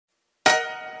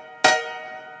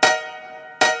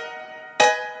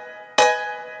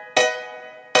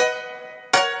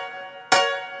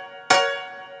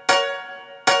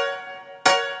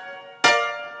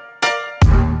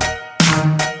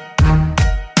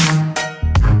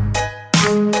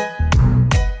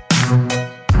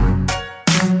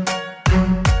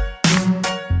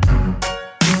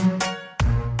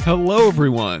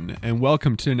everyone, and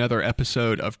welcome to another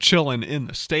episode of Chillin' in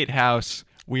the State House.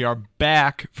 We are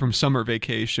back from summer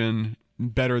vacation,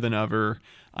 better than ever.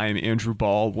 I am Andrew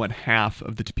Ball, one half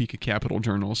of the Topeka Capital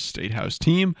Journal's State House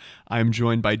team. I am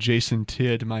joined by Jason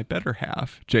Tidd, my better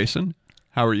half. Jason,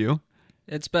 how are you?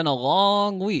 It's been a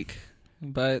long week,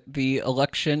 but the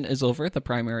election is over, the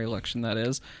primary election, that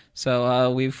is.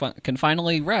 So we can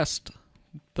finally rest,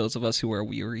 those of us who are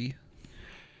weary.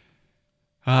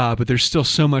 But there's still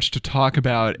so much to talk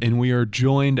about, and we are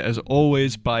joined, as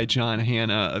always, by John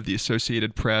Hanna of the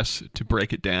Associated Press to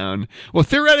break it down. Well,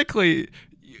 theoretically,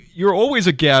 you're always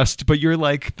a guest, but you're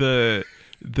like the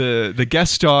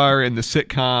guest star in the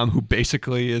sitcom who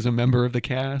basically is a member of the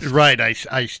cast. Right.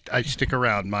 I stick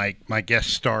around. My guest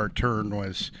star turn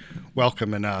was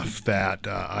welcome enough that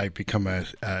I become a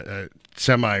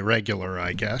semi-regular,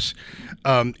 I guess.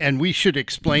 And we should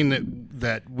explain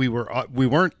that we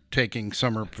weren't taking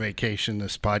summer vacation.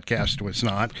 This podcast was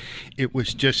not. It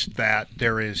was just that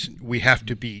we have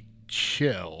to be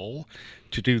chill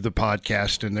to do the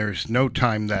podcast, and there's no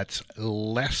time that's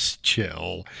less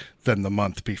chill than the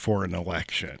month before an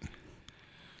election.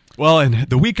 Well, and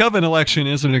the week of an election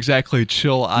isn't exactly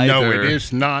chill either. No, it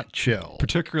is not chill.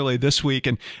 Particularly this week.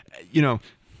 And, you know,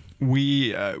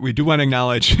 we do want to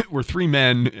acknowledge we're three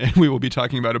men, and we will be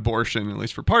talking about abortion, at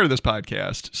least for part of this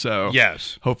podcast. So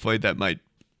yes, hopefully that might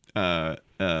we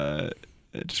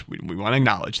want to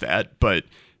acknowledge that. But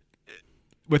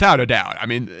without a doubt, I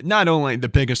mean, not only the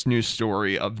biggest news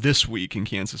story of this week in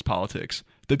Kansas politics,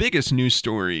 the biggest news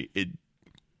story in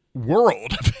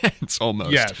world events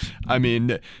almost. Yes. I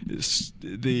mean,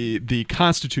 the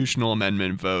constitutional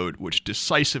amendment vote, which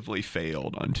decisively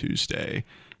failed on Tuesday,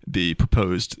 the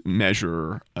proposed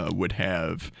measure would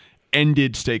have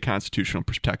ended state constitutional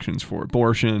protections for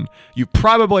abortion. You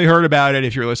probably heard about it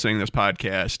if you're listening to this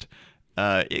podcast.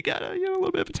 It got a little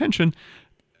bit of attention.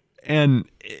 And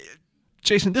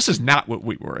Jason, this is not what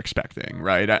we were expecting,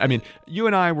 right? I mean, you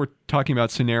and I were talking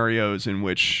about scenarios in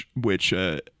which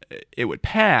it would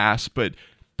pass, but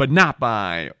not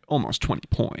by almost 20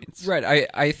 points. Right.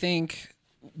 I think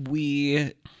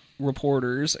we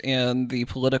reporters and the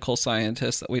political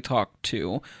scientists that we talked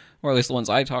to, or at least the ones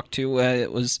I talked to,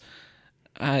 it was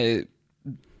the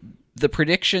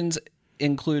predictions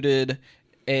included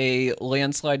a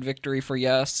landslide victory for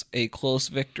yes, a close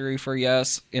victory for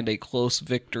yes, and a close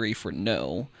victory for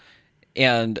no,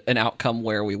 and an outcome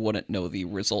where we wouldn't know the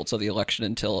results of the election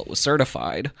until it was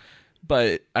certified.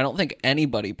 But I don't think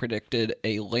anybody predicted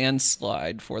a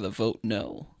landslide for the vote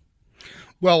no.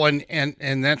 Well,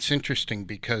 and that's interesting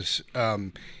because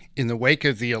in the wake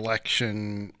of the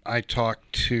election, I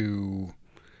talked to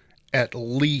at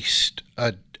least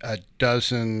a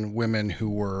dozen women who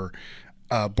were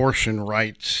abortion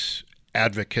rights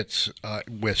advocates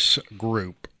with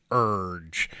group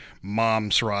Urge,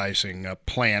 Moms Rising, a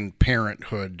Planned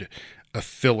Parenthood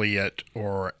affiliate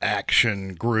or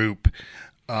action group,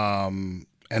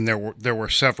 and there were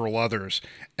several others,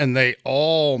 and they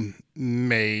all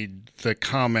made the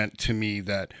comment to me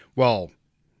that, well,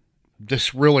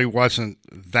 this really wasn't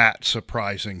that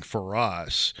surprising for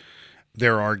us.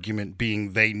 Their argument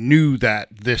being they knew that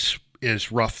this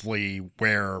is roughly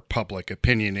where public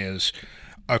opinion is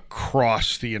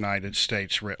across the United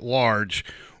States writ large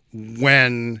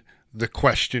when the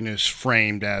question is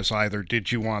framed as either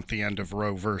did you want the end of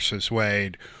Roe versus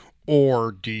Wade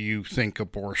or do you think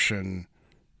abortion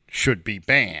should be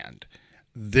banned?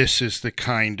 This is the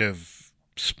kind of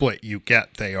split you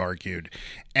get, they argued.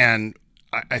 And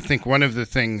I think one of the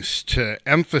things to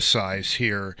emphasize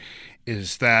here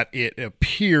is that it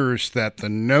appears that the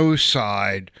no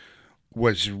side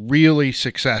was really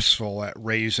successful at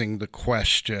raising the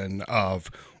question of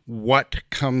what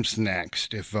comes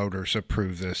next if voters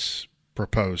approve this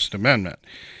proposed amendment.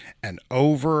 And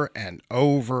over and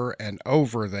over and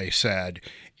over they said,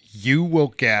 you will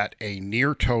get a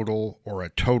near total or a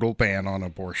total ban on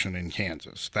abortion in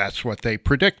Kansas. That's what they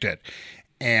predicted.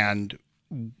 And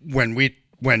when we,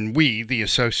 the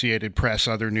Associated Press,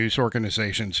 other news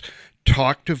organizations,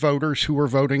 talked to voters who were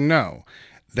voting no,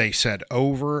 they said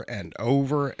over and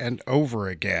over and over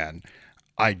again,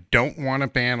 I don't want a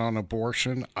ban on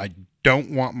abortion. I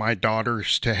don't want my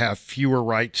daughters to have fewer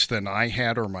rights than I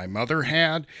had or my mother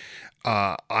had.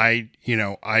 There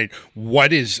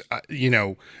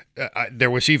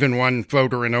was even one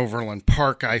voter in Overland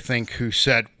Park, I think, who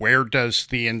said, where does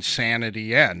the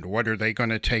insanity end? What are they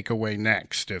going to take away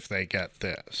next if they get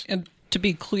this? And to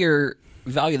be clear,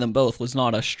 Value Them Both was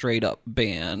not a straight-up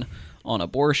ban on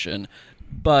abortion.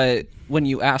 But when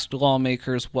you asked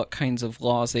lawmakers what kinds of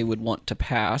laws they would want to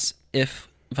pass if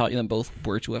Value Them Both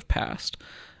were to have passed,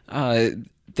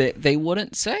 they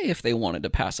wouldn't say if they wanted to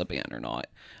pass a ban or not.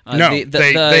 No,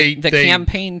 the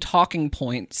campaign talking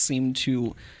points seem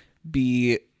to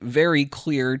be very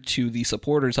clear to the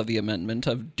supporters of the amendment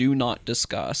of do not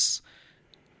discuss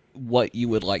what you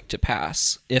would like to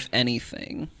pass, if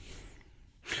anything.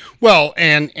 Well,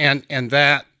 and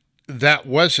that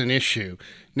was an issue.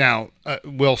 Now,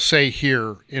 we'll say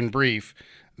here in brief,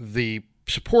 the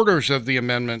supporters of the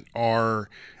amendment are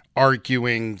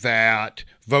arguing that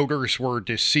voters were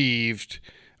deceived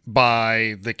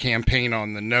by the campaign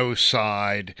on the no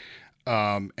side.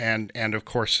 And of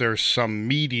course, there's some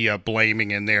media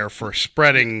blaming in there for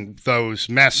spreading those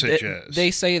messages.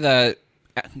 They say that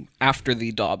after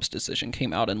the Dobbs decision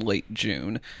came out in late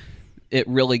June, it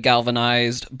really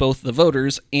galvanized both the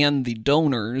voters and the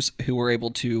donors who were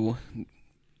able to,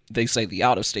 they say the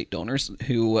out-of-state donors,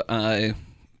 who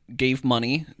gave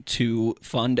money to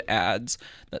fund ads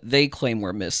that they claim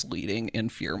were misleading and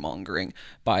fear-mongering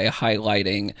by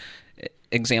highlighting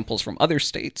examples from other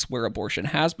states where abortion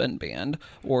has been banned,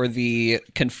 or the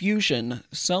confusion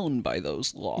sown by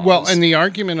those laws. Well, and the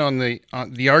argument on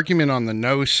the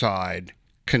no side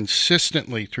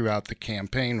consistently throughout the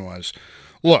campaign was,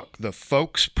 look, the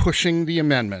folks pushing the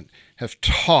amendment have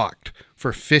talked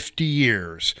for 50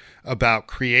 years about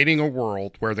creating a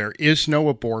world where there is no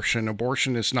abortion.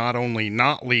 Abortion is not only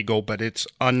not legal, but it's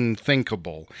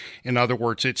unthinkable. In other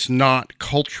words, it's not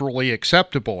culturally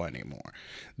acceptable anymore.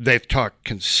 They've talked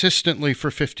consistently for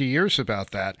 50 years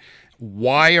about that.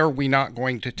 Why are we not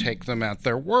going to take them at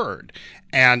their word?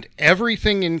 And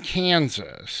everything in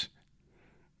Kansas,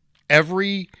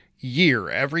 every year,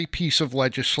 every piece of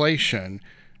legislation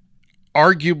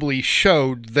arguably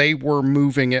showed they were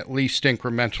moving at least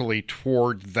incrementally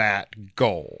toward that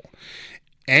goal.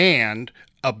 And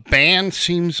a ban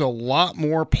seems a lot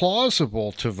more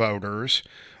plausible to voters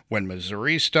when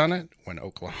Missouri's done it, when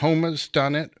Oklahoma's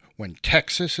done it, when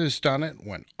Texas has done it,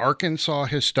 when Arkansas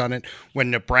has done it,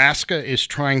 when Nebraska is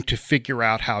trying to figure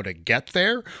out how to get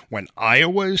there, when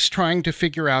Iowa is trying to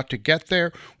figure out to get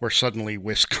there, where suddenly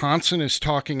Wisconsin is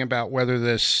talking about whether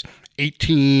this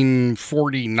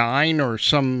 1849 or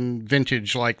some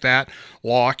vintage like that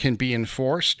law can be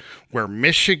enforced, where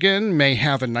Michigan may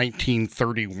have a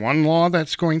 1931 law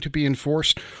that's going to be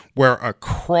enforced, where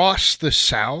across the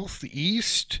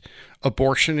Southeast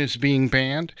abortion is being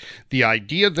banned. The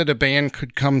idea that a ban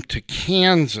could come to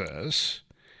Kansas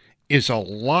is a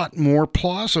lot more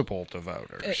plausible to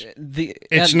voters.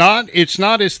 It's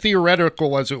not as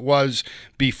theoretical as it was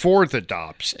before the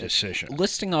Dobbs decision.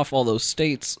 Listing off all those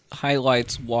states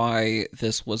highlights why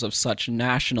this was of such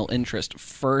national interest.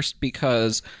 First,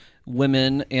 because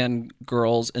women and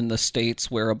girls in the states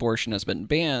where abortion has been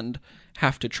banned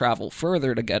have to travel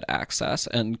further to get access,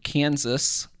 and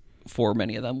Kansas, for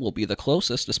many of them, will be the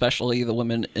closest, especially the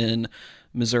women in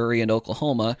Missouri and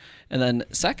Oklahoma. And then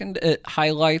second, it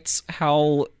highlights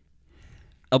how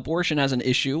abortion as an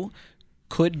issue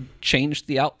could change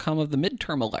the outcome of the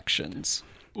midterm elections.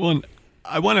 Well, and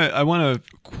I want to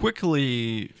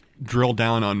quickly drill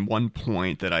down on one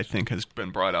point that I think has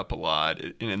been brought up a lot,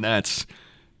 and that's,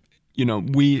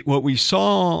 what we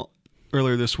saw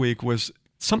earlier this week was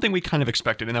something we kind of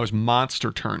expected, and that was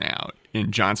monster turnout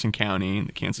in Johnson County, in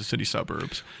the Kansas City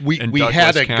suburbs. We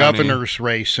had a governor's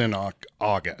race in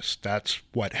August. That's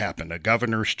what happened, a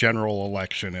governor's general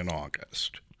election in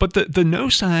August. But the no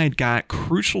side got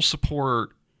crucial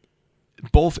support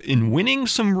both in winning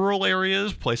some rural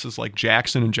areas, places like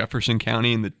Jackson and Jefferson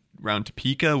County and around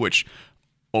Topeka, which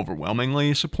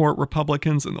overwhelmingly support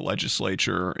Republicans in the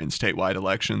legislature, in statewide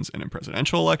elections, and in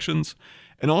presidential elections.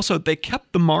 And also, they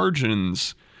kept the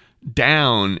margins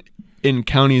down in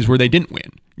counties where they didn't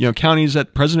win. Counties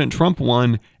that President Trump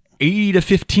won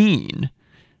 80-15.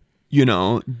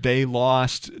 They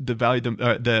lost the value.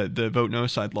 The vote no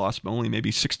side lost only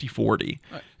maybe 60-40.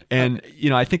 And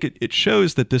I think it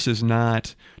shows that this is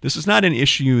not an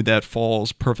issue that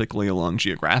falls perfectly along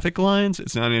geographic lines.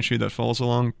 It's not an issue that falls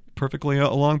perfectly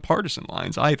along partisan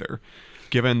lines either,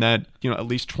 given that at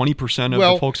least 20% of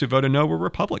the folks who voted no were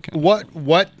Republican.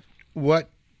 What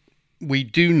we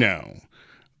do know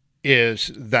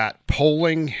is that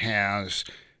polling has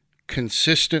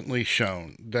consistently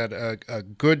shown that a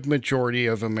good majority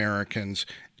of Americans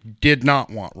did not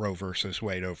want Roe versus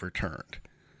Wade overturned.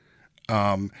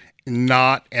 And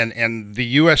the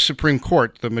U.S. Supreme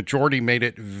Court, the majority made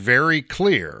it very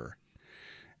clear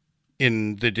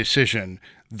in the decision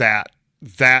that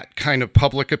kind of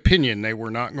public opinion, they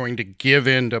were not going to give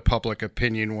in to public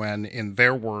opinion when, in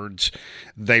their words,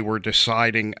 they were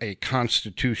deciding a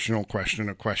constitutional question,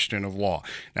 a question of law.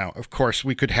 Now, of course,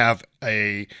 we could have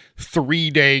a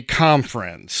 3-day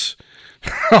conference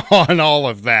on all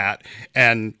of that,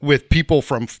 and with people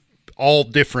from all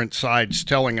different sides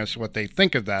telling us what they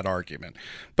think of that argument.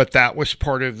 But that was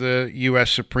part of the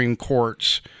U.S. Supreme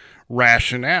Court's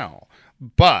rationale.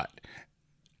 But,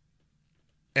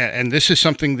 and this is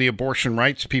something the abortion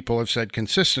rights people have said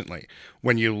consistently,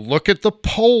 when you look at the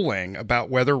polling about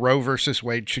whether Roe versus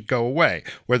Wade should go away,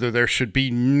 whether there should be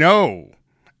no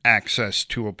access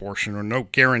to abortion or no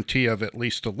guarantee of at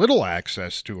least a little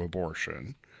access to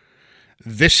abortion,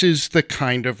 this is the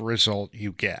kind of result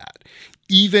you get.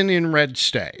 Even in red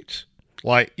states,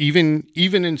 like even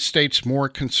in states more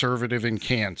conservative in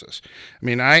Kansas. I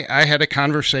mean, I had a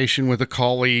conversation with a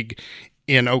colleague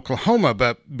in Oklahoma,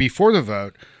 but before the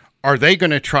vote, are they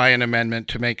going to try an amendment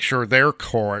to make sure their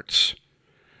courts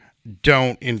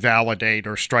don't invalidate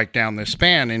or strike down this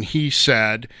ban? And he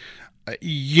said,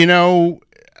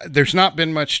 there's not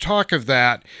been much talk of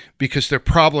that because they're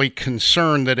probably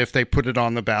concerned that if they put it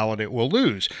on the ballot, it will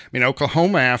lose. I mean,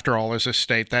 Oklahoma, after all, is a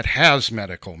state that has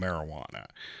medical marijuana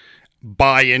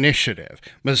by initiative.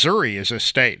 Missouri is a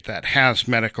state that has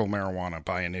medical marijuana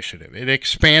by initiative. It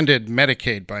expanded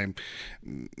Medicaid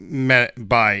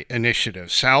by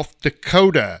initiative. South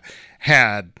Dakota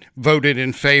had voted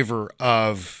in favor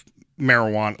of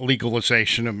marijuana,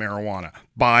 legalization of marijuana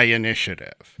by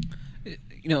initiative.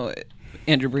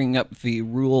 Andrew, bringing up the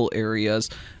rural areas,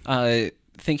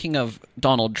 thinking of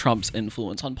Donald Trump's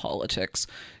influence on politics,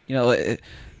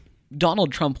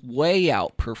 Donald Trump way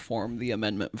outperformed the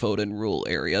amendment vote in rural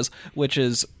areas, which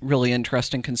is really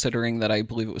interesting considering that I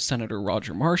believe it was Senator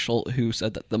Roger Marshall who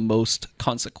said that the most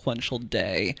consequential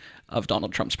day of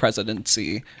Donald Trump's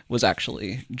presidency was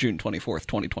actually June 24th,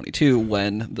 2022,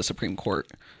 when the Supreme Court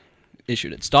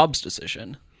issued its Dobbs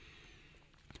decision.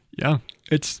 Yeah,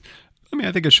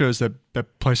 I think it shows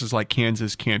that places like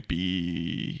Kansas can't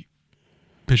be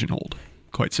pigeonholed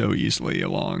quite so easily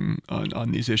on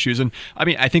these issues. And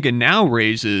I think it now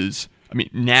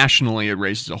nationally it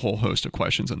raises a whole host of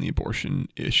questions on the abortion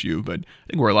issue. But I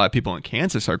think where a lot of people in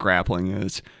Kansas are grappling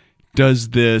is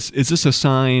this a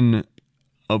sign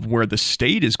of where the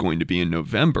state is going to be in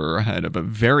November ahead of a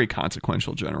very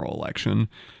consequential general election?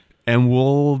 And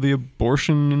will the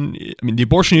abortion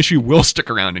issue will stick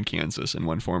around in Kansas in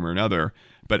one form or another,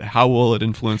 but how will it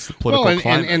influence the political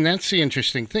climate? And that's the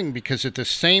interesting thing, because at the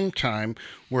same time,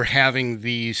 we're having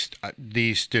these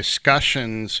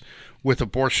discussions with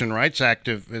abortion rights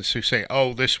activists who say,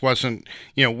 oh, this wasn't,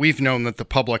 we've known that the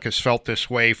public has felt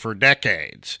this way for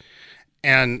decades.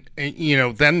 And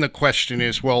then the question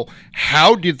is, well,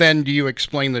 how do you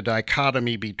explain the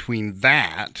dichotomy between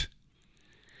that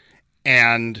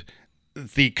and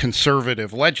the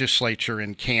conservative legislature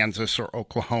in Kansas or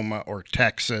Oklahoma or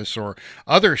Texas or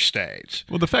other states?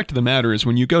 Well, the fact of the matter is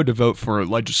when you go to vote for a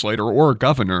legislator or a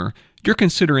governor, you're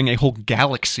considering a whole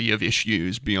galaxy of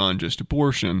issues beyond just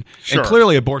abortion. Sure. And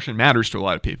clearly abortion matters to a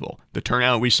lot of people. The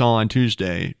turnout we saw on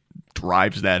Tuesday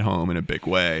drives that home in a big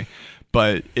way.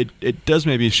 But it does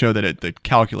maybe show that the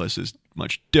calculus is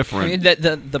much different.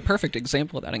 The perfect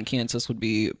example of that in Kansas would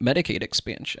be Medicaid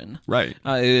expansion. Right.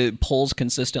 Polls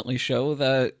consistently show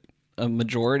that a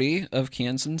majority of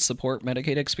Kansans support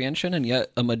Medicaid expansion, and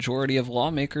yet a majority of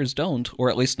lawmakers don't, or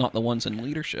at least not the ones in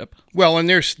leadership. Well, and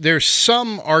there's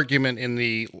some argument in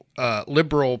the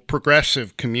liberal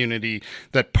progressive community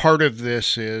that part of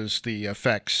this is the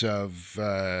effects of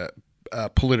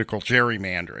political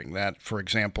gerrymandering. That, for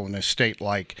example, in a state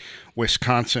like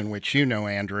Wisconsin, which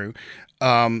Andrew,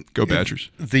 go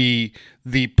Badgers.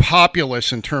 The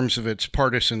populace, in terms of its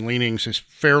partisan leanings, is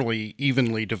fairly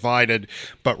evenly divided,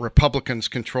 but Republicans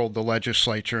controlled the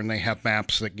legislature, and they have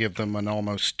maps that give them an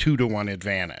almost 2-to-1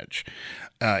 advantage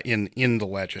in the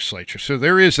legislature. So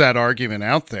there is that argument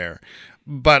out there.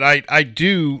 But I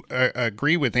do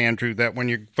agree with Andrew that when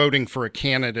you're voting for a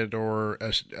candidate or,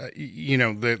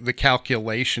 the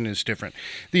calculation is different.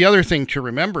 The other thing to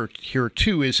remember here,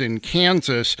 too, is in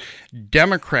Kansas,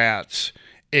 Democrats,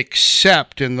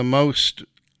 except in the most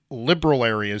liberal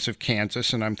areas of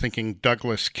Kansas, and I'm thinking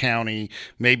Douglas County,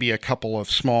 maybe a couple of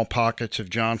small pockets of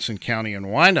Johnson County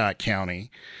and Wyandotte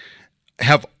County,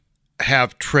 have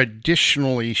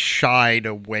traditionally shied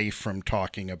away from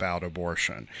talking about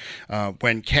abortion.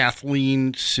 When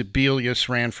Kathleen Sebelius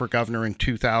ran for governor in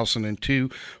 2002,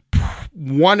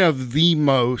 one of the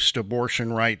most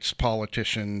abortion rights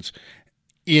politicians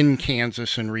in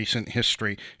Kansas in recent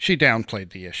history, she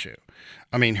downplayed the issue.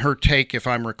 I mean, her take, if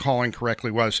I'm recalling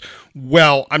correctly, was,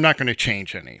 well, I'm not going to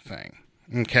change anything,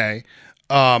 okay?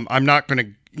 I'm not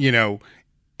going to,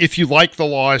 if you like the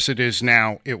law as it is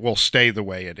now, it will stay the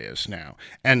way it is now.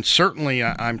 And certainly,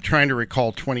 I'm trying to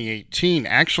recall 2018.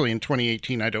 Actually, in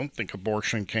 2018, I don't think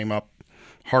abortion came up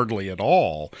hardly at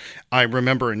all. I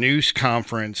remember a news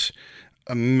conference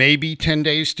maybe 10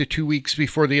 days to 2 weeks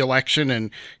before the election,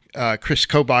 and Chris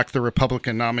Kobach, the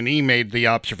Republican nominee, made the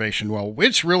observation, well,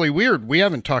 it's really weird. We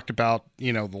haven't talked about,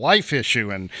 the life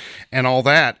issue and all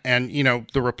that. And,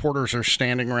 the reporters are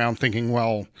standing around thinking,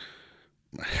 well,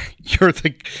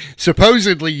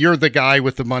 supposedly you're the guy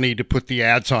with the money to put the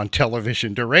ads on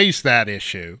television to raise that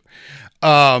issue.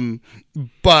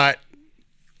 But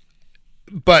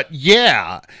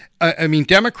yeah, I mean,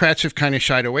 Democrats have kind of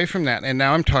shied away from that. And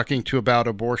now I'm talking to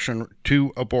abortion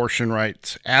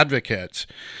rights advocates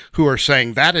who are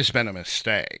saying that has been a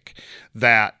mistake,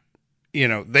 that,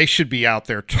 they should be out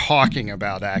there talking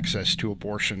about access to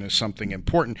abortion as something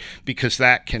important, because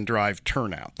that can drive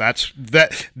turnout.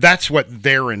 That's what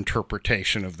their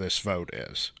interpretation of this vote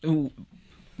is.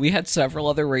 We had several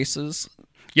other races.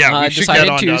 Yeah, we should get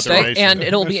on to other races. And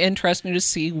it'll be interesting to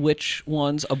see which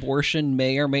ones abortion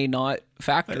may or may not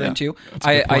factor into.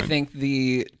 I think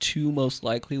the two most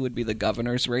likely would be the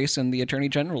governor's race and the attorney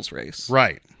general's race.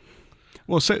 Right.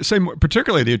 Well, say more,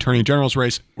 particularly the attorney general's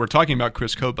race. We're talking about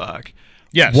Chris Kobach.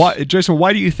 Yes. Jason,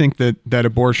 why do you think that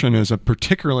abortion is a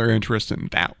particular interest in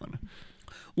that one?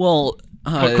 Well,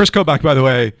 Chris Kobach, by the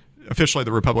way, officially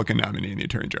the Republican nominee in the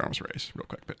attorney general's race. Real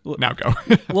quick, but now go.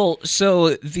 Well,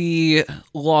 so the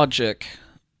logic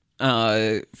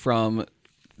from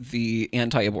the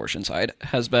anti-abortion side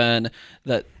has been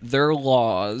that their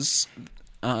laws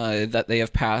that they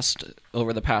have passed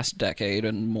over the past decade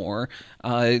and more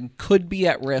could be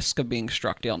at risk of being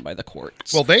struck down by the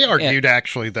courts. Well, they argued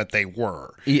actually that they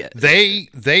were. Yeah.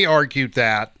 They argued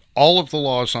that all of the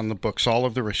laws on the books, all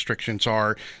of the restrictions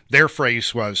their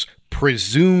phrase was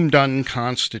presumed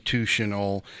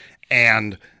unconstitutional,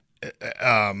 and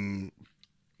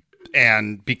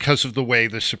because of the way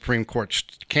the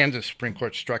Kansas Supreme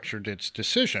Court structured its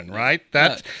decision, right?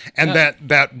 That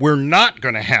we're not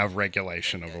going to have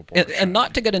regulation of abortion. And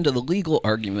not to get into the legal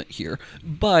argument here,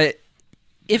 but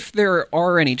if there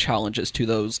are any challenges to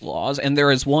those laws, and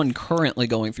there is one currently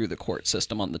going through the court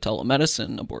system on the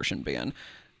telemedicine abortion ban,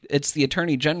 it's the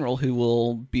Attorney General who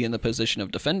will be in the position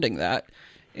of defending that.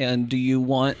 And do you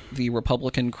want the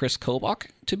Republican Chris Kobach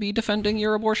to be defending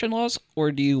your abortion laws,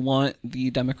 or do you want the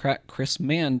Democrat Chris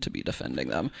Mann to be defending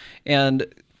them? And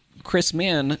Chris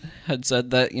Mann had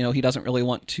said that, he doesn't really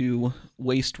want to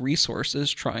waste resources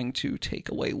trying to take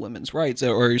away women's rights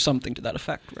or something to that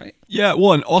effect, right? Yeah,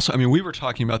 well, and also, we were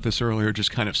talking about this earlier,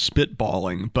 just kind of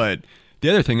spitballing, but the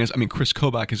other thing is, Chris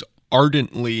Kobach is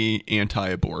ardently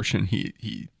anti-abortion.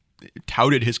 He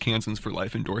touted his Kansans for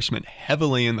Life endorsement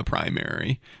heavily in the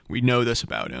primary. We know this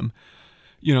about him.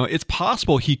 It's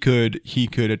possible he could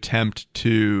attempt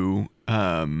to,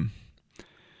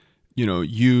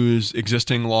 use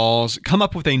existing laws, come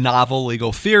up with a novel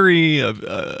legal theory of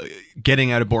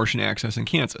getting at abortion access in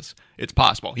Kansas. It's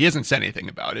possible. He hasn't said anything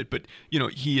about it, but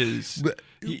he is.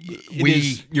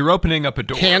 You're opening up a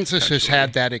door. Kansas has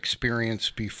had that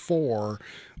experience before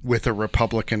with a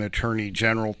Republican attorney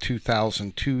general,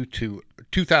 2002 to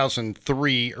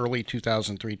 2003, early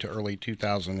 2003 to early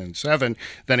 2007.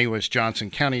 Then he was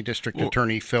Johnson County District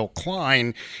Attorney Phil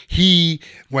Klein.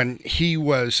 When he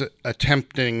was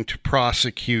attempting to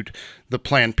prosecute the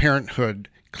Planned Parenthood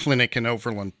clinic in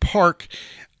Overland Park,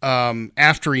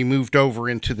 after he moved over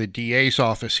into the DA's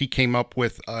office, he came up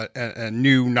with a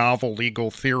new novel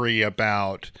legal theory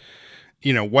about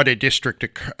what a district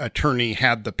attorney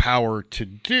had the power to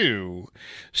do.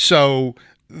 So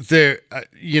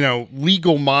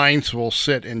legal minds will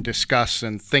sit and discuss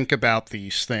and think about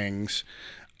these things.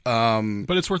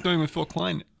 But it's worth noting with Phil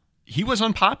Klein, he was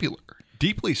unpopular,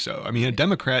 deeply so. A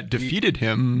Democrat defeated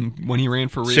him when he ran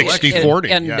for re-election.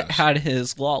 60-40, and yes. Had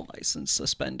his law license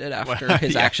suspended after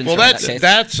his actions. Well,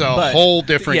 that's a whole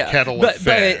different kettle of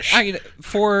fish. But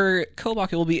for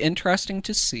Kobach, it will be interesting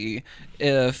to see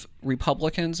if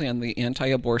Republicans and the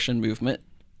anti-abortion movement,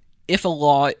 if a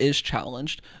law is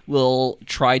challenged, will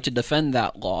try to defend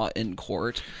that law in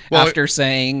court after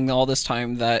saying all this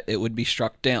time that it would be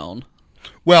struck down.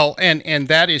 Well, and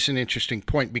that is an interesting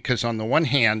point, because on the one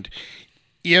hand,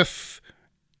 if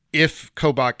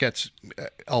Kobach gets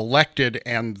elected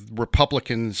and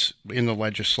Republicans in the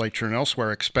legislature and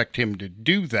elsewhere expect him to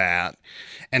do that,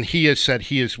 and he has said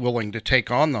he is willing to take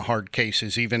on the hard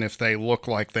cases even if they look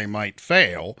like they might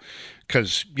fail,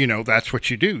 because, that's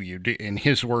what you do. In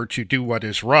his words, you do what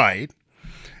is right.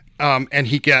 And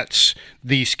he gets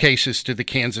these cases to the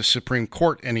Kansas Supreme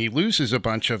Court and he loses a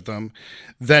bunch of them.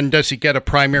 Then does he get a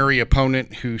primary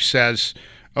opponent who says,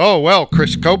 oh, well,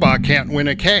 Chris Kobach can't win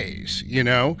a case,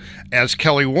 as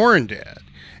Kelly Warren did,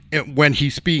 when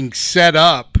he's being set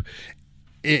up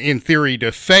in theory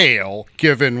to fail,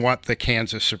 given what the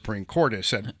Kansas Supreme Court has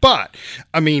said. But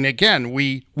I mean, again,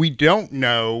 we don't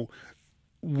know.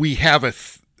 We have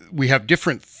we have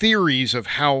different theories of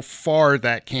how far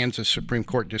that Kansas Supreme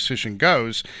Court decision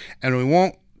goes, and we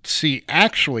won't see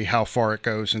actually how far it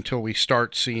goes until we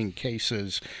start seeing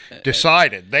cases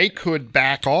decided. They could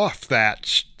back off that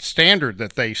standard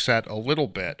that they set a little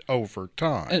bit over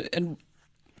time. And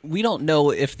we don't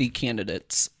know if the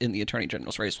candidates in the Attorney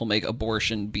General's race will make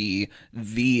abortion be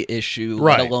the issue,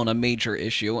 Right. let alone a major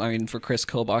issue. I mean, for Chris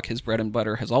Kobach, his bread and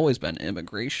butter has always been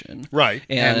immigration. Right.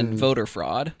 And voter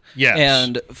fraud. Yes.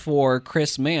 And for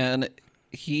Chris Mann,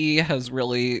 he has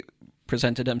really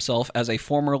presented himself as a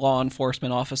former law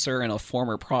enforcement officer and a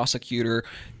former prosecutor,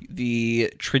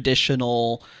 the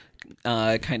traditional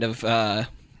kind of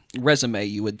resume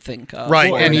you would think of. Right,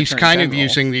 for and an he's attorney kind of general.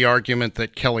 using the argument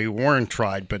that Kelly Warren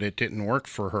tried, but it didn't work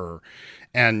for her.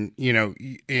 And you know,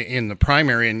 in the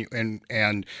primary,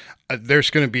 and there's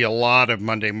going to be a lot of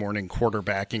Monday morning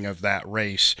quarterbacking of that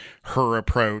race. Her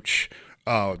approach,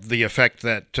 the effect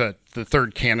that the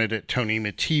third candidate Tony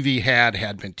Mattivi had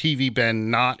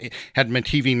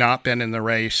Mattivi not been in the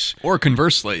race. Or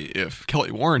conversely, if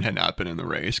Kelly Warren had not been in the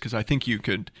race, because I think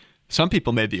some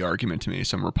people made the argument to me,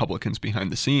 some Republicans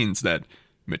behind the scenes, that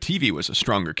Mattivi was a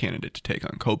stronger candidate to take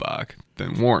on Kobach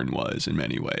than Warren was in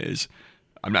many ways.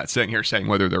 I'm not sitting here saying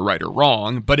whether they're right or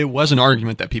wrong, but it was an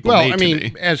argument that people made to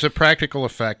me. As a practical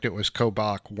effect, it was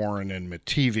Kobach, Warren, and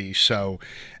Mattivi. So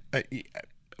it's a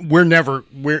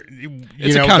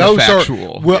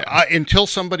counterfactual. Until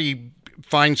somebody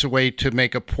finds a way to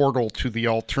make a portal to the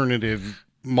alternative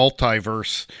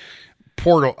multiverse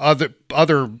portal,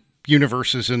 other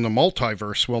universes in the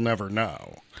multiverse, we'll never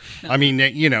know. I mean,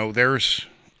 there's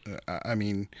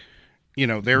the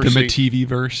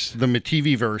Mattivi-verse. The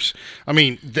Mattivi-verse. I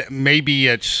mean, maybe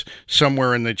it's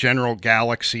somewhere in the general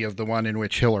galaxy of the one in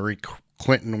which Hillary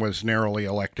Clinton was narrowly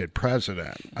elected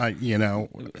president.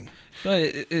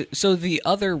 But so the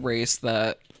other race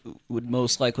that would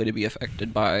most likely to be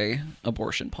affected by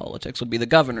abortion politics would be the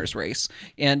governor's race,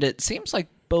 and it seems like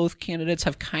both candidates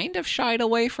have kind of shied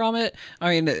away from it.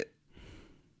 I mean,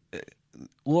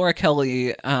 Laura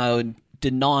Kelly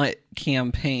did not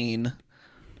campaign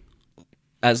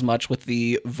as much with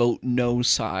the vote no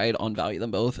side on Value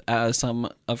Them Both as some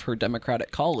of her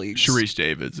Democratic colleagues. Sharice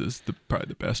Davids is probably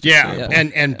the best Yeah,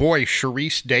 example. and boy,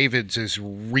 Sharice Davids is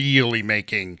really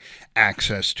making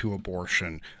access to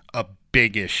abortion a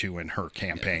big issue in her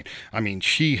campaign. I mean,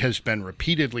 she has been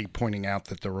repeatedly pointing out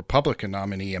that the Republican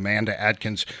nominee, Amanda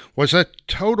Adkins, was a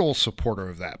total supporter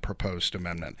of that proposed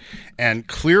amendment. And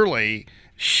clearly,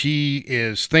 she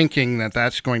is thinking that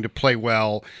that's going to play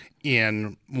well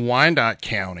in Wyandotte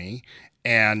County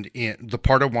and in the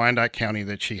part of Wyandotte County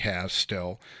that she has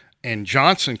still. In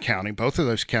Johnson County, both of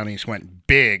those counties went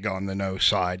big on the no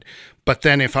side. But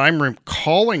then if I'm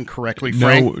recalling correctly,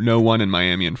 no one in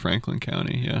Miami and Franklin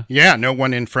County, yeah. Yeah, no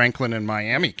one in Franklin and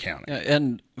Miami County.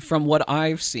 And from what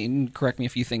I've seen, correct me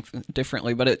if you think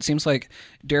differently, but it seems like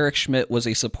Derek Schmidt was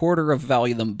a supporter of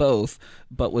Value Them Both,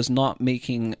 but was not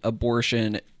making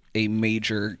abortion a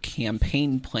major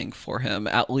campaign plank for him,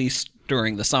 at least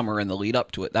during the summer and the lead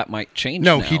up to it. That might change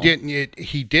now. He didn't.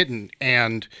 He didn't.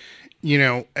 And,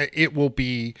 it will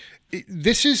be...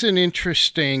 This is an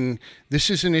interesting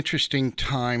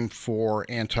time for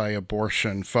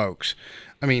anti-abortion folks.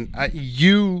 I mean,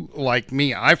 you, like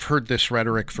me, I've heard this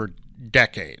rhetoric for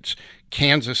decades.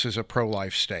 Kansas is a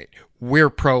pro-life state. We're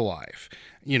pro-life.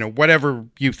 Whatever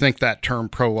you think that term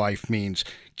pro-life means,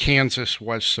 Kansas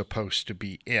was supposed to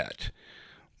be it.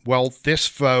 Well, this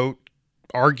vote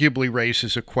arguably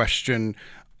raises a question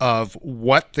of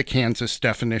what the Kansas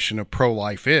definition of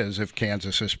pro-life is, if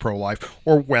Kansas is pro-life,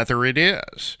 or whether it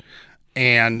is.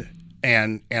 And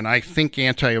I think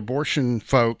anti-abortion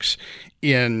folks,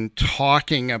 in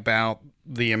talking about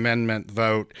the amendment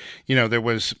vote, there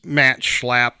was Matt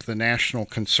Schlapp, the national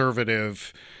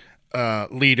conservative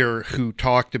leader, who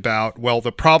talked about, well,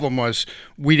 the problem was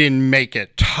we didn't make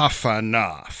it tough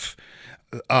enough.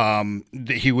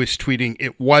 He was tweeting,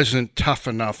 it wasn't tough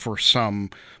enough for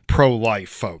some pro-life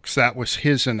folks. That was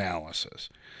his analysis.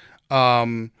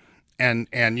 And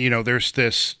there's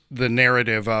the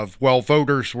narrative of, well,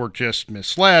 voters were just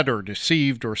misled or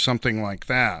deceived or something like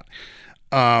that.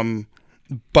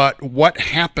 But what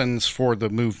happens for the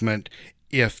movement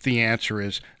if the answer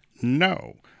is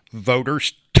no?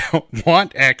 Voters don't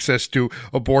want access to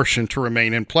abortion to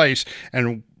remain in place,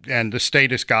 and the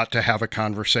state has got to have a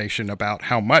conversation about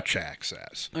how much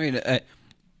access. I mean,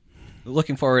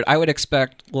 looking forward, I would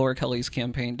expect Laura Kelly's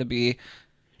campaign to be,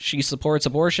 she supports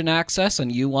abortion access,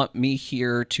 and you want me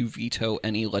here to veto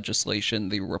any legislation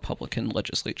the Republican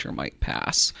legislature might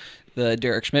pass. The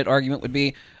Derek Schmidt argument would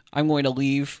be, I'm going to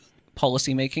leave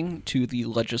policymaking to the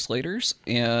legislators,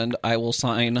 and I will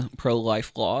sign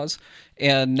pro-life laws.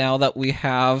 And now that we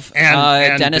have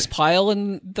Dennis Pyle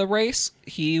in the race,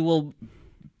 he will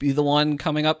be the one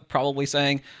coming up probably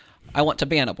saying, I want to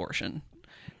ban abortion,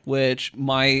 which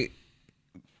might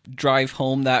drive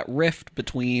home that rift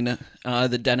between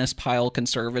the Dennis Pyle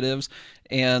conservatives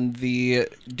and the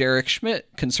Derek Schmidt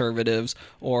conservatives,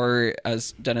 or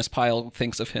as Dennis Pyle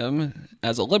thinks of him,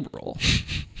 as a liberal.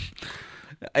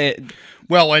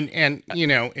 Well, and you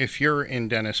know, if you're in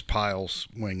Dennis Pyle's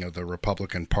wing of the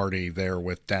Republican Party there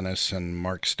with Dennis and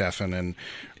Mark Steffen and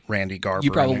Randy Garber,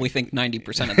 you probably think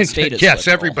 90% of the state is yes,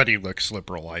 liberal. everybody looks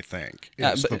liberal, I think,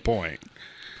 is the point.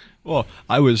 Well,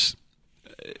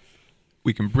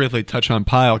 we can briefly touch on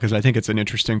Pyle because I think it's an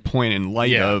interesting point in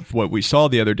light of what we saw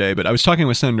the other day, but I was talking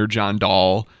with Senator John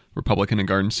Dahl, Republican in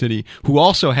Garden City, who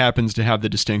also happens to have the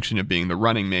distinction of being the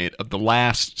running mate of the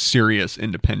last serious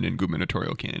independent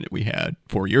gubernatorial candidate we had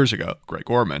 4 years ago, Greg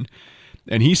Orman.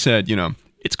 And he said, you know,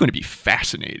 it's going to be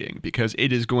fascinating because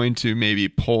it is going to maybe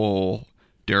pull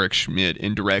Derek Schmidt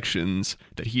in directions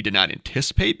that he did not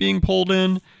anticipate being pulled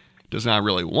in, does not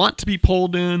really want to be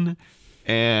pulled in,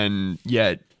 and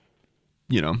yet,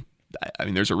 you know, I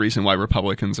mean, there's a reason why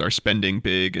Republicans are spending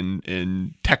big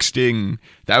and texting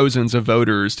thousands of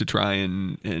voters to try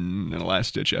in a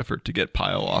last-ditch effort to get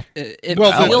Pyle off. It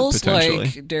feels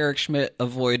like Derek Schmidt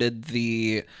avoided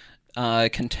the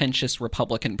contentious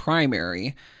Republican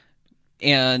primary,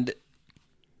 and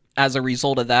as a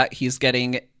result of that, he's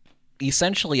getting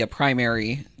essentially a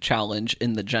primary challenge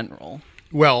in the general.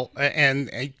 Well,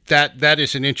 and that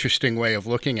is an interesting way of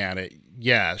looking at it.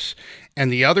 Yes.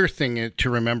 And the other thing to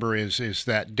remember is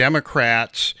that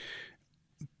Democrats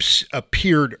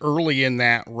appeared early in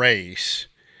that race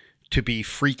to be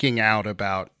freaking out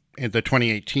about, in the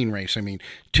 2018 race, I mean,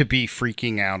 to be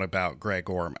freaking out about Greg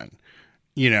Orman.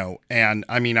 You know, and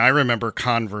I mean, I remember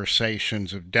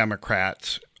conversations of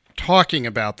Democrats talking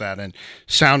about that and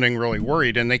sounding really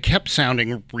worried, and they kept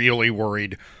sounding really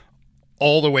worried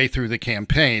all the way through the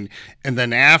campaign. And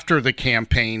then after the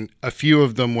campaign, a few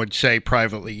of them would say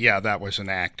privately, yeah, that was an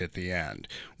act at the end.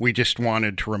 We just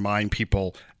wanted to remind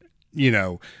people, you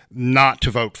know, not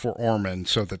to vote for Orman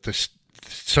so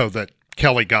that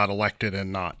Kelly got elected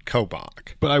and not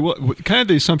Kobach. But kind of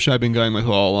the assumption I've been going with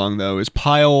all along, though, is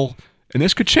Pyle, and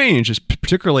this could change, is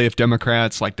particularly if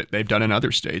Democrats, like that they've done in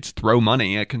other states, throw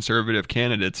money at conservative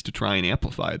candidates to try and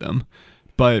amplify them.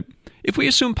 But if we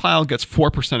assume Pyle gets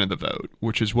 4% of the vote,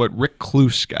 which is what Rick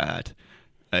Kluse got,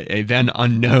 a then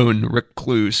unknown Rick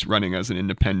Kluse running as an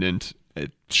independent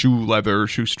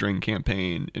shoestring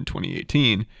campaign in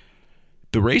 2018,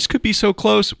 the race could be so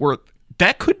close where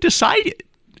that could decide it.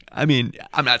 I mean,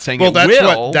 I'm not saying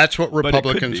that's what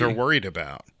Republicans are worried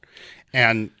about.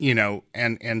 And, you know,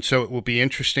 and so it will be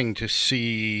interesting to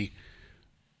see.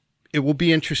 It will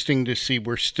be interesting to see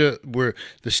the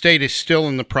state is still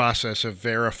in the process of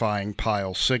verifying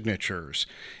Pyle's signatures.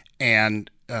 And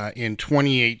in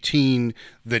 2018,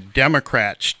 the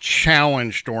Democrats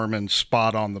challenged Orman's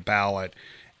spot on the ballot,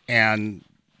 and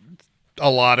a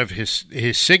lot of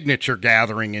his signature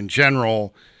gathering in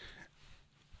general,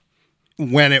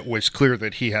 when it was clear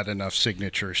that he had enough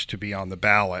signatures to be on the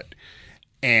ballot.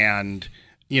 And,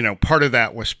 you know, part of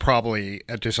that was probably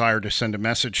a desire to send a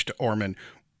message to Orman,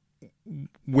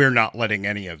 we're not letting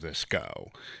any of this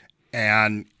go.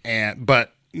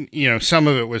 But, you know, some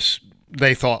of it was,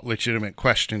 they thought, legitimate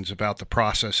questions about the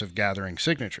process of gathering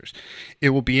signatures.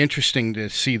 It will be interesting to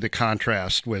see the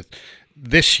contrast with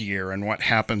this year and what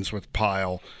happens with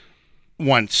Pyle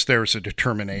once there's a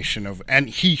determination of, and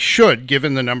he should,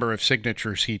 given the number of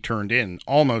signatures he turned in,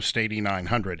 almost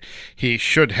 8,900, he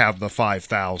should have the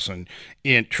 5,000.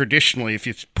 And traditionally, if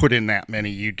you put in that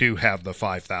many, you do have the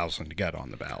 5,000 to get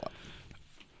on the ballot.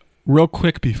 Real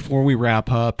quick before we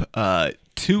wrap up,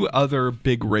 two other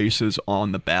big races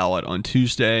on the ballot on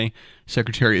Tuesday.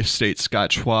 Secretary of State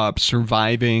Scott Schwab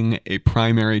surviving a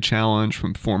primary challenge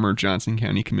from former Johnson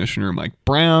County Commissioner Mike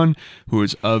Brown, who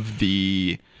is of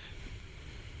the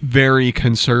very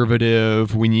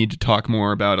conservative, we need to talk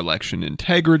more about election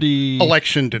integrity.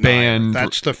 Election denial.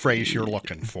 That's the phrase you're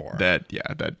looking for. That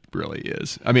really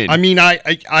is. I mean,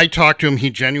 I talked to him.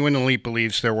 He genuinely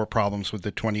believes there were problems with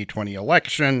the 2020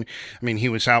 election. I mean, he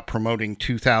was out promoting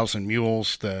 2,000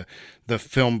 Mules, the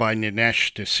film by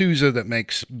Dinesh D'Souza that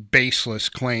makes baseless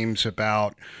claims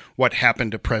about what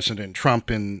happened to President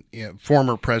Trump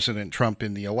former President Trump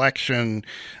in the election.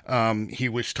 He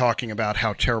was talking about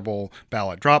how terrible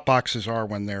ballot drop boxes are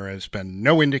when there has been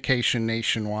no indication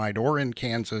nationwide or in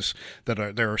Kansas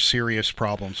that there are serious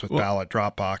problems with ballot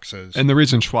drop boxes. And the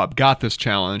reason Schwab got this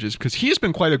challenge is because he's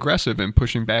been quite aggressive in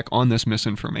pushing back on this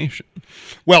misinformation.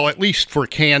 Well, at least for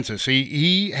Kansas,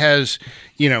 he has,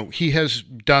 he has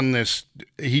done this.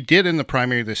 He did in the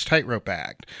primary this tightrope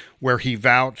act where he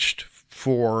vouched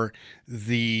for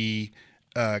the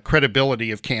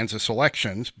credibility of Kansas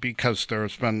elections because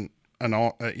there's been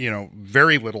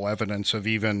very little evidence of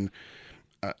even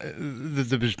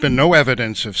there's been no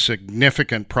evidence of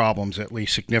significant problems, at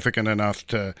least significant enough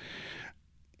to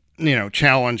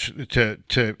challenge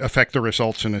to affect the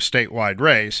results in a statewide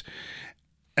race.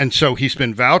 And so he's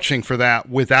been vouching for that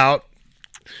without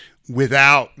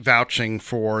vouching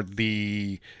for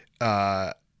the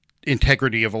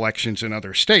integrity of elections in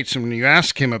other states. And when you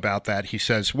ask him about that, he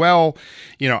says, well,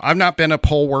 I've not been a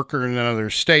poll worker in another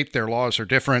state. Their laws are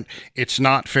different. It's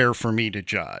not fair for me to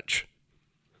judge,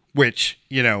 which,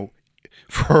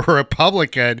 for a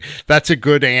Republican, that's a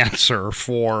good answer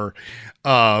for,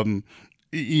 in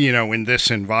this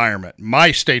environment.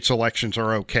 My state's elections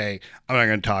are okay. I'm not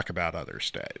going to talk about other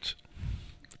states.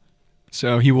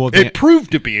 So he will. It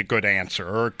proved to be a good answer,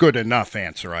 or a good enough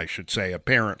answer, I should say,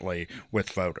 apparently, with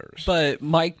voters. But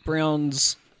Mike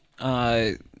Brown's,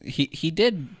 he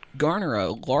did garner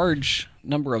a large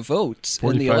number of votes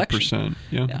in the election.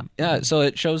 45%. Yeah. So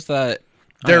it shows that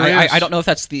I don't know if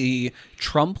that's the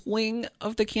Trump wing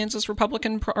of the Kansas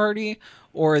Republican Party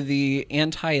or the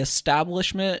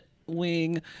anti-establishment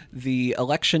wing, the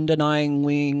election-denying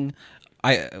wing.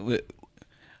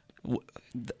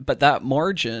 But that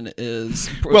margin is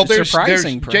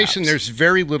surprising, perhaps. Jason, there's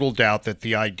very little doubt that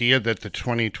the idea that the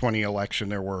 2020 election,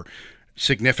 there were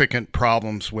significant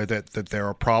problems with it, that there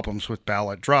are problems with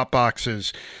ballot drop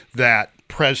boxes, that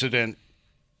President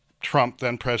Trump,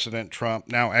 then President Trump,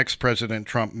 now ex-President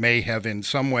Trump, may have in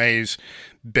some ways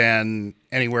been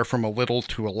anywhere from a little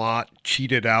to a lot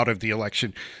cheated out of the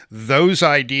election. Those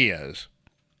ideas,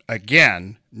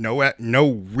 again,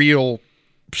 no real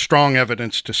strong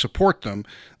evidence to support them.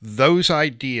 Those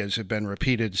ideas have been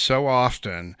repeated so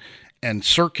often and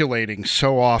circulating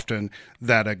so often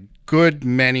that a good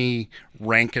many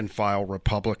rank and file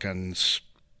Republicans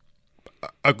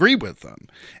agree with them.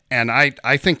 And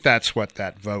I think that's what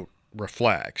that vote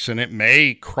reflects. And it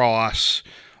may cross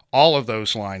all of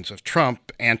those lines of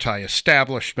Trump,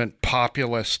 anti-establishment,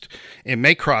 populist. It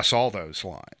may cross all those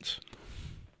lines.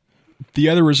 The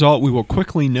other result we will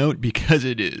quickly note, because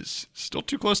it is still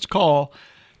too close to call,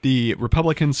 the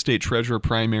Republican state treasurer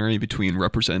primary between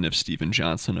Representative Stephen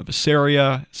Johnson of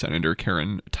Assaria, Senator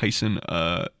Karen Tyson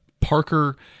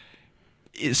Parker,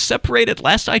 is separated,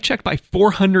 last I checked, by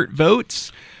 400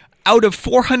 votes out of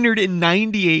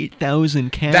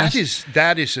 498,000 cast.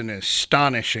 That is an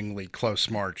astonishingly close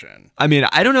margin. I mean,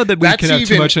 I don't know that we can have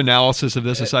too much analysis of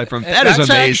this aside from that is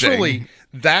amazing.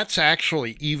 That's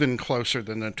actually even closer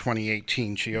than the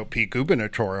 2018 GOP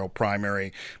gubernatorial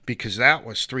primary, because that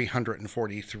was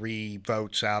 343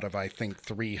 votes out of, I think,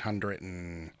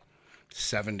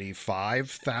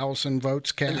 375,000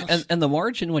 votes cast. And the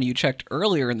margin when you checked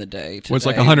earlier in the day today, was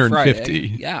like 150.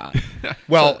 Friday, yeah.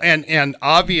 Well, and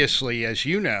obviously, as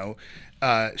you know,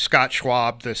 Scott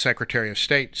Schwab, the Secretary of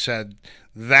State, said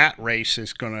that race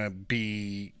is going to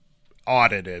be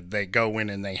audited. They go in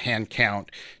and they hand count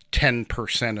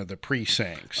 10% of the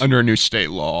precincts under a new state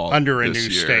law.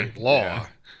 Yeah.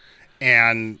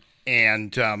 And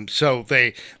so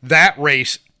that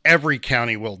race every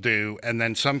county will do, and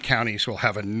then some counties will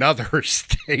have another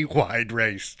statewide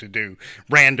race to do,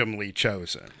 randomly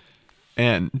chosen.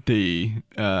 And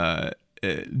that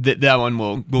one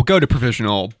will go to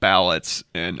provisional ballots,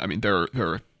 and I mean there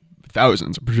are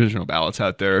thousands of provisional ballots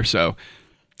out there, so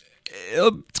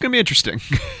it's going to be interesting.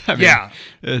 I mean, yeah.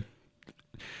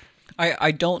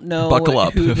 I don't know Buckle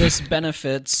up. who this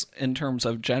benefits in terms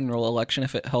of general election,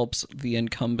 if it helps the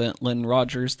incumbent Lynn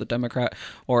Rogers, the Democrat,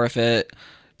 or if it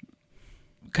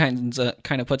kind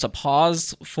of puts a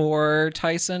pause for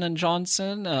Tyson and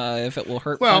Johnson, if it will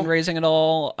hurt fundraising at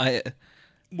all. I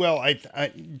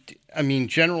mean,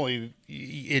 generally,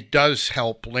 it does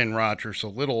help Lynn Rogers a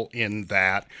little in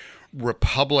that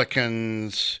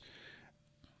Republicans,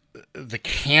 the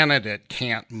candidate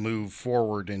can't move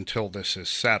forward until this is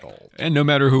settled. And no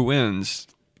matter who wins,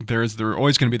 there's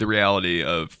always going to be the reality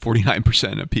of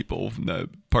 49% of people from the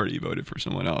party voted for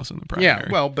someone else in the primary.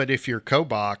 Yeah, well, but if you're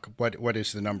Kobach, what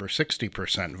is the number?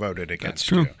 60% voted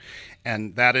against you.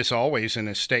 And that is always, in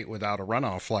a state without a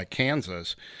runoff like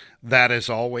Kansas, that is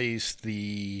always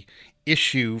the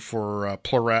issue for a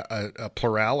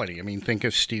plurality. I mean, think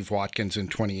of Steve Watkins in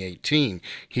 2018.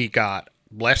 He got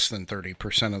less than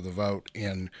 30% of the vote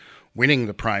in winning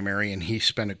the primary, and he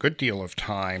spent a good deal of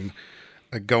time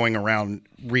going around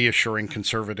reassuring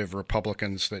conservative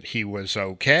Republicans that he was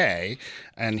okay,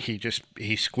 and he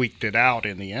squeaked it out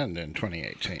in the end in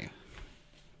 2018.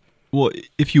 Well,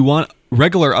 if you want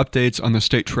regular updates on the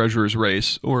state treasurer's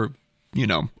race, or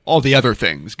all the other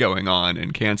things going on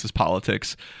in Kansas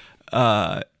politics,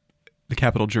 the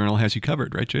Capitol Journal has you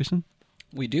covered, right, Jason?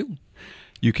 We do.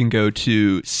 You can go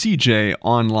to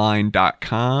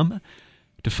cjonline.com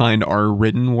to find our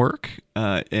written work.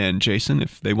 And Jason,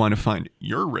 if they want to find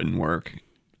your written work,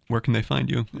 where can they find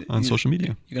you on social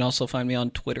media? You can also find me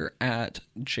on Twitter at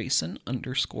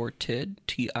Jason_Tidd,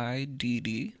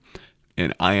 TIDD.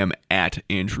 And I am at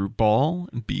Andrew Ball,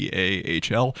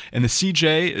 BAHL. And the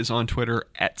CJ is on Twitter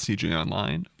at CJ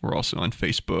Online. We're also on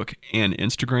Facebook and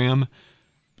Instagram.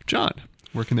 John,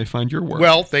 where can they find your work?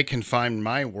 Well, they can find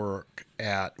my work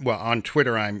on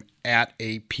Twitter, I'm at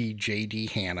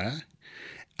APJD Hanna.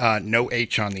 No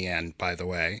H on the end, by the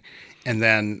way. And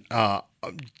then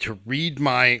to read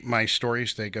my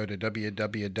stories, they go to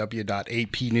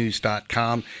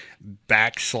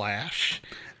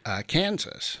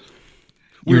www.apnews.com/Kansas.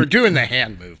 We were doing the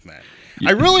hand movement.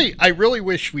 I really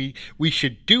wish we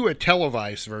should do a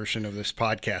televised version of this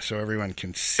podcast so everyone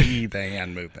can see the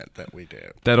hand movement that we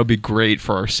do. That'll be great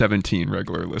for our 17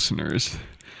 regular listeners.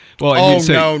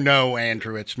 Well, no,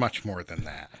 Andrew, it's much more than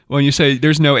that. When you say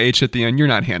there's no H at the end, you're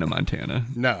not Hannah Montana.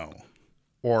 No.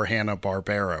 Or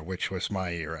Hanna-Barbera, which was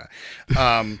my era.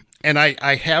 And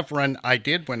I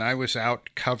did when I was out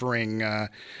covering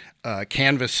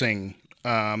canvassing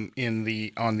on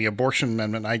the abortion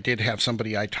amendment. I did have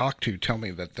somebody I talked to tell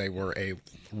me that they were a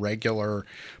regular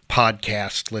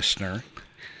podcast listener.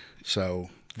 So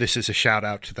this is a shout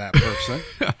out to that person.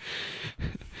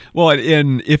 Well,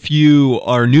 and if you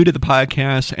are new to the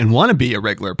podcast and want to be a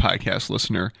regular podcast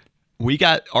listener, we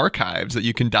got archives that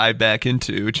you can dive back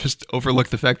into. Just overlook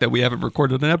the fact that we haven't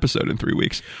recorded an episode in 3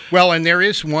 weeks. Well, and there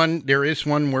is one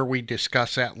where we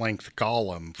discuss at length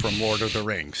Gollum from Lord of the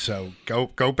Rings. So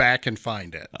go back and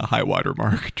find it. A high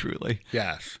watermark, truly.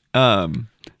 Yes.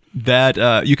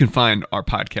 That you can find our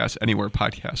podcast anywhere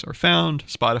podcasts are found: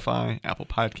 Spotify, Apple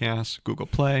Podcasts, Google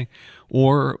Play,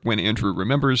 or when Andrew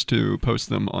remembers to post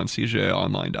them on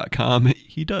cjonline.com,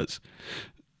 he does.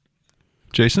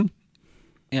 Jason?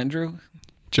 Andrew?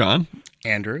 John?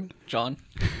 Andrew? John?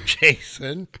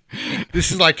 Jason? This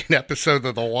is like an episode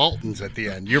of the Waltons at the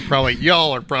end.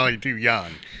 Y'all are probably too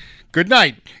young. Good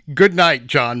night. Good night,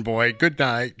 John boy. Good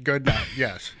night. Good night.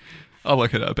 Yes. I'll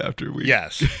look it up after we...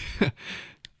 Yes.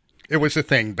 It was a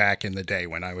thing back in the day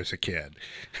when I was a kid.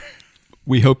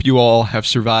 We hope you all have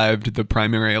survived the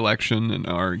primary election and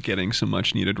are getting some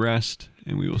much needed rest.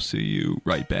 And we will see you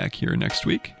right back here next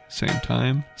week. Same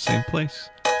time, same place.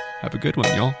 Have a good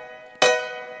one, y'all.